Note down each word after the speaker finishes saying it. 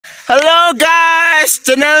Hello guys,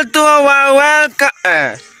 channel to our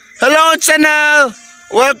welcome. Hello channel,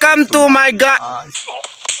 welcome to my god.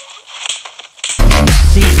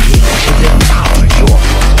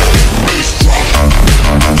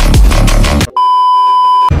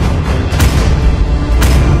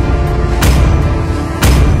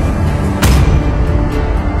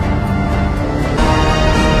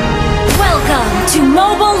 Welcome to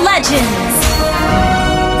Mobile Legends.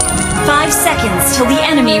 5 seconds till the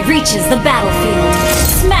enemy reaches the battlefield.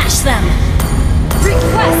 Smash them!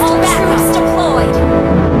 Request all troops deployed!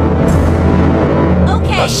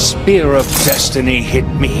 Okay. The spear of destiny hit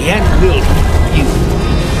me and will hit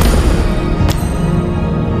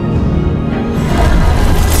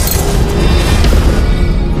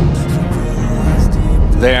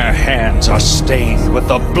you. Their hands are stained with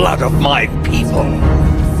the blood of my people.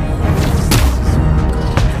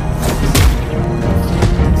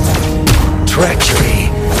 Treachery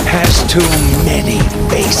has too many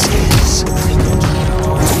faces.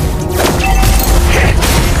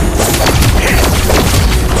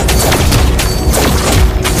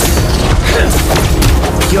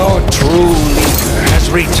 Your true leader has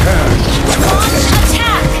returned to Launch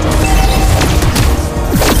attack!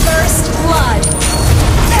 First blood!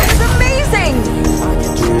 That was amazing!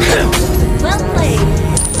 Well played.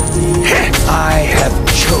 I have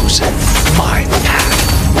chosen my path.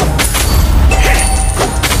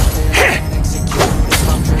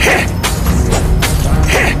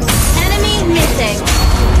 Enemy missing.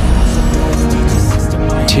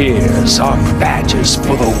 Tears are badges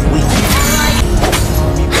for the weak.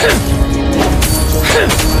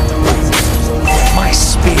 My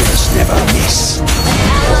spears never miss.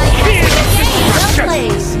 Ally has the game. Well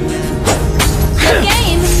played. Good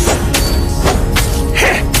game.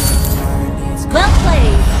 Well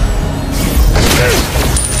played.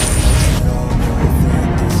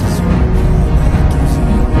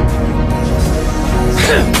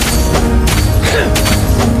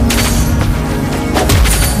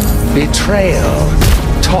 Betrayal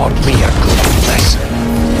taught me a good lesson.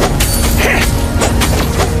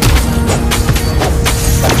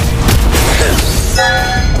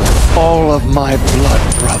 All of my blood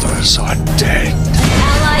brothers are dead.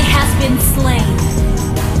 Ally has been slain.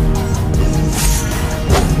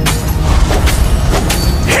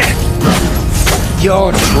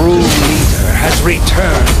 Your true leader has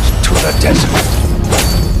returned to the desert.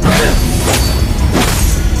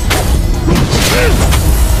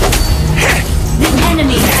 The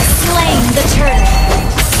enemy has slain the turtle.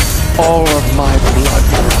 All of my blood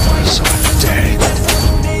brothers are dead.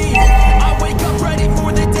 I wake up ready for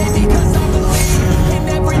the day because I believe in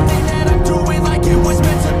everything that I'm doing like it was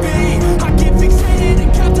meant to be. I get fixated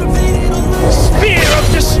and captivated on the Spear of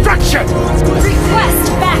destruction!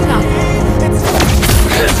 Request backup.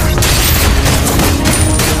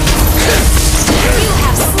 You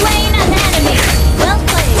have slain an enemy. Well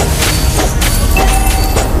played.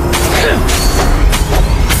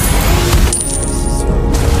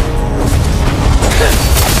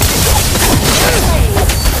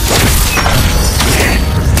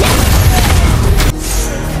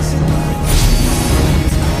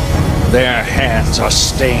 Their hands are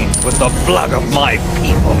stained with the blood of my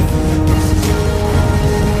people.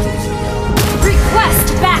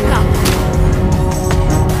 Request backup.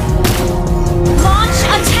 Launch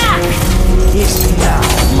attack. Is now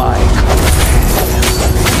my command.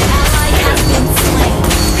 Ally has been slain.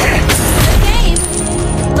 Good game.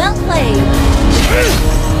 Well played.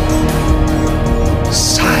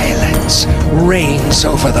 Silence reigns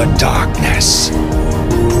over the darkness.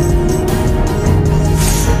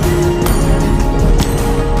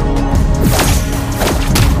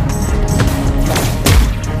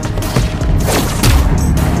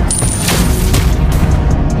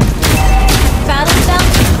 Battle belt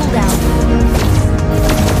cooldown.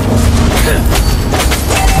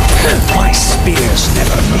 My spears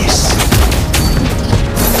never miss.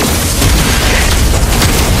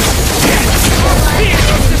 Spear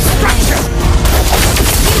of destruction!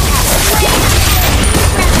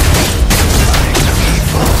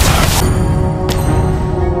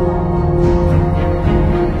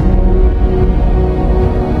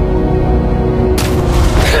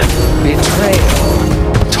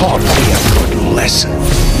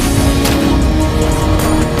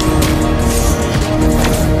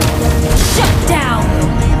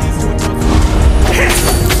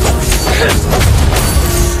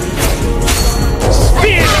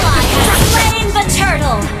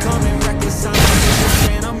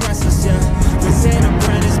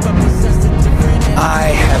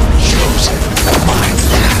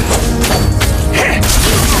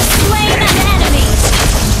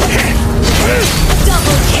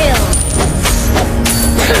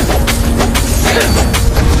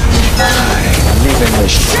 live in the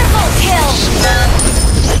Triple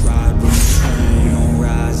kill.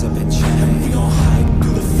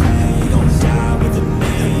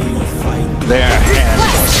 Their hands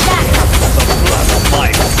Request backup. the blood of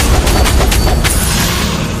my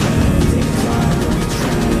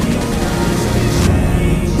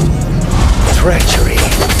treachery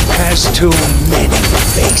has too many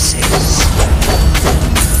faces.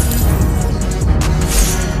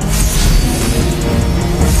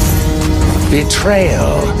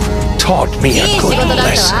 Betrayal taught me a good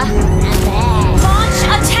lesson. Launch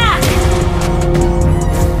attack.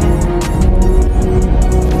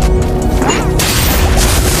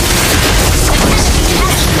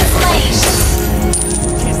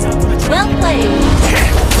 Well played.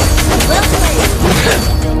 Well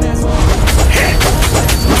played.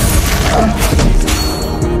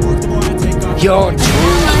 Your true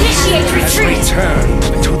Initiate retreat. returned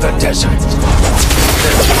to the desert.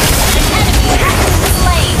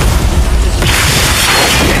 Slain.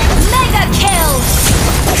 Mega kill.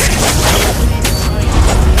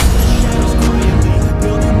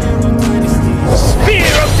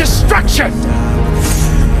 Spear of destruction!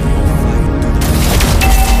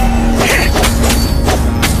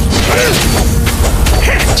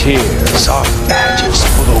 Tears are badges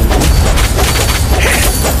for the weak.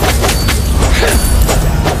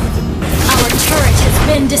 Our turret has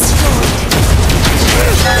been destroyed.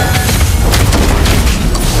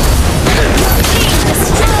 Team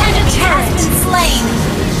destroyed a turret. Has been slain.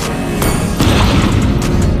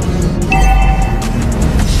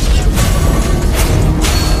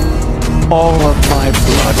 All of my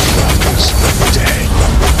blood brothers are dead.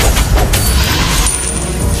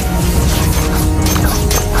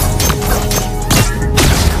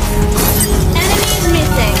 Enemies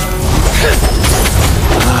missing.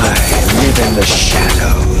 I live in the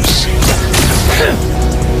shadows.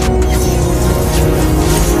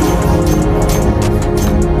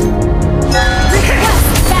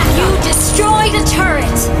 Request back. You destroyed a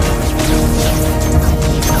turret.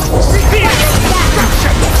 Request back.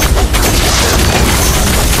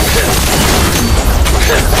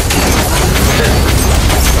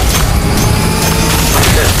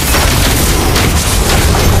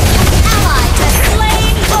 Ally has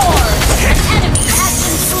slain Thor. An enemy has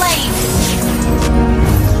been slain.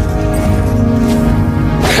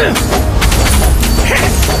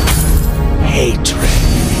 Hatred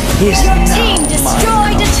is Your now team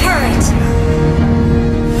destroyed a turret.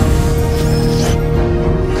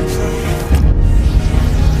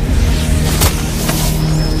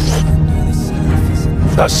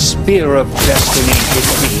 The spear of destiny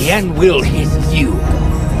hit me and will hit you.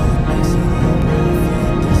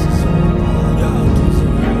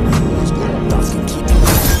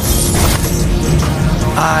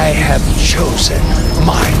 I have chosen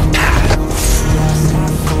my path.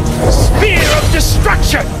 Spear of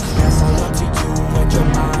destruction!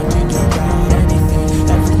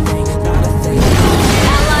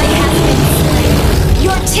 Ally has been slain.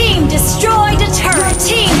 Your team destroyed a turret. Your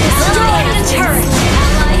team destroyed a turret.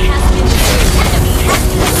 Ally has been slain. Enemy has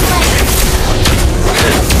been slain.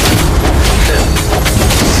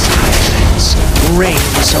 Silence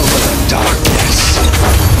reigns over the darkness.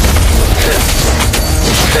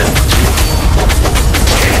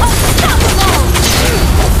 Unstoppable.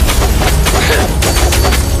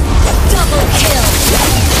 Double kill.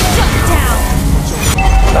 Shut down.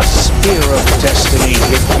 The spear of destiny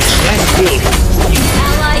hit me and will hit you.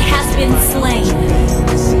 Ally has been slain.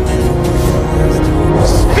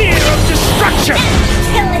 Spear of destruction!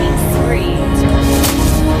 Killing spree.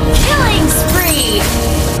 Killing spree.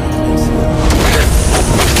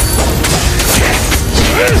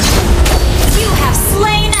 You have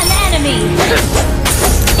slain an enemy.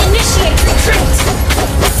 Initiate retreat.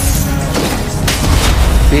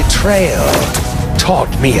 Betrayal taught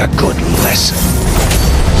me a good lesson.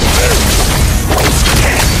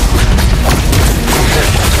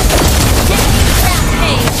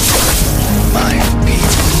 Rampage. My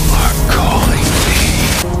people are calling me.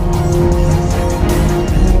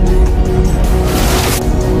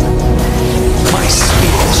 My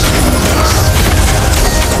spears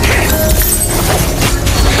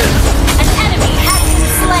An enemy has been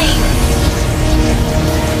slain.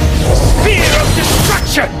 spear of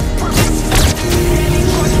destruction!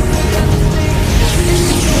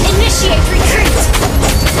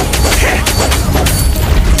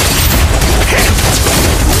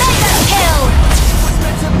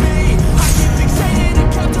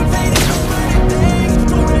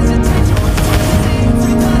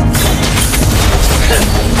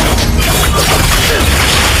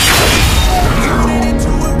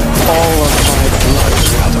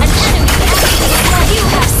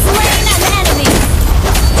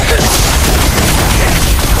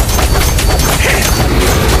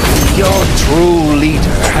 true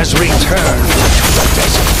leader has returned to the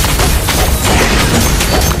desert.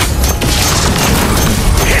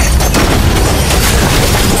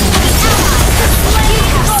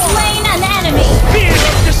 Slain an enemy. Fear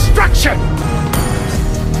of destruction!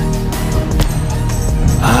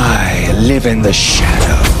 I live in the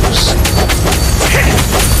shadows.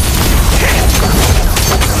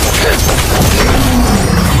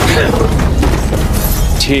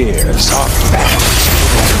 Tears are banished.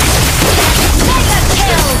 Mega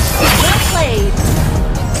kill. Well played.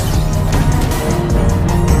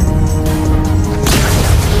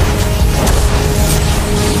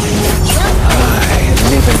 I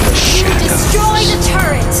live in the shadows. Destroy the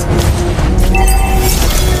turret.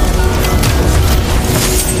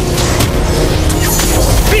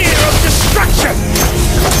 Fear of destruction!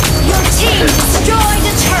 Your team destroyed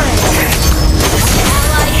a turret.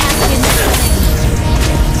 Ally has been slain.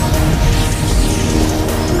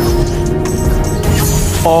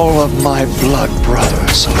 All of my blood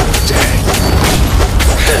brothers are dead.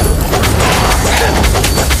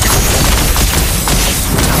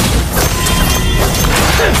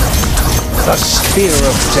 The spear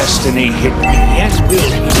of destiny hit me and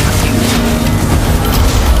will hit you.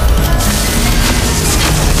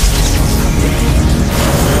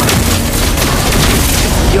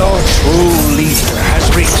 Your true leader has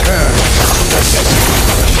returned to the desert.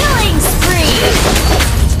 Killing spree.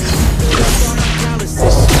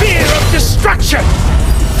 Spear of destruction!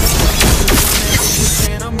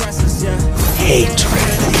 Hatred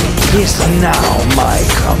is now my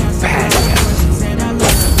companion.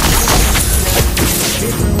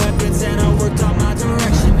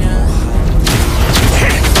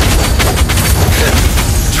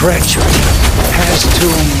 Treachery has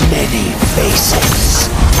too many faces.